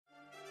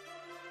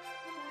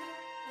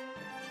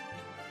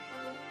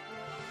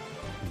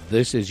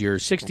This is your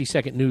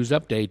 60-second news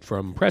update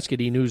from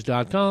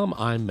PrescottEnews.com.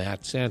 I'm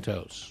Matt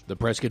Santos. The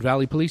Prescott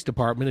Valley Police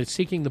Department is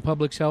seeking the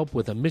public's help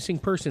with a missing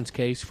persons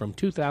case from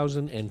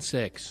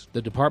 2006.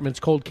 The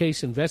department's cold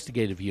case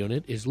investigative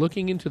unit is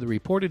looking into the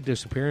reported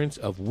disappearance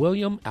of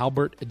William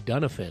Albert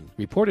Dunafin,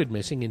 reported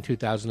missing in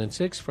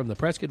 2006 from the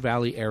Prescott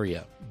Valley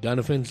area.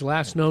 Dunafin's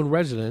last known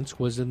residence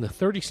was in the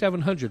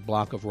 3700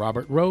 block of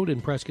Robert Road in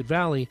Prescott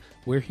Valley,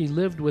 where he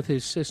lived with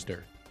his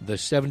sister. The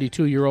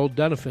 72-year-old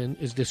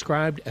Dunafin is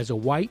described as a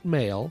white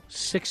male,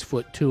 6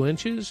 foot 2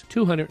 inches,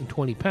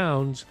 220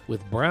 pounds,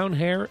 with brown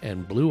hair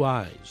and blue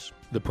eyes.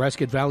 The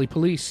Prescott Valley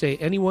Police say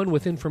anyone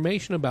with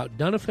information about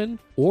Dunafin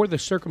or the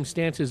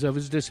circumstances of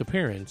his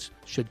disappearance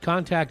should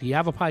contact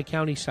Yavapai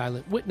County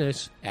Silent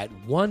Witness at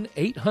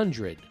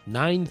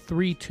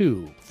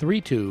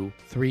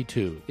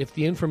 1-800-932-3232. If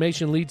the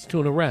information leads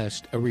to an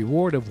arrest, a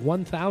reward of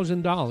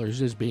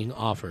 $1,000 is being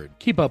offered.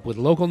 Keep up with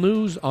local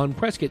news on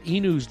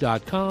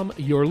PrescottEnews.com,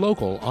 your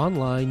local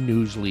online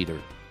news leader.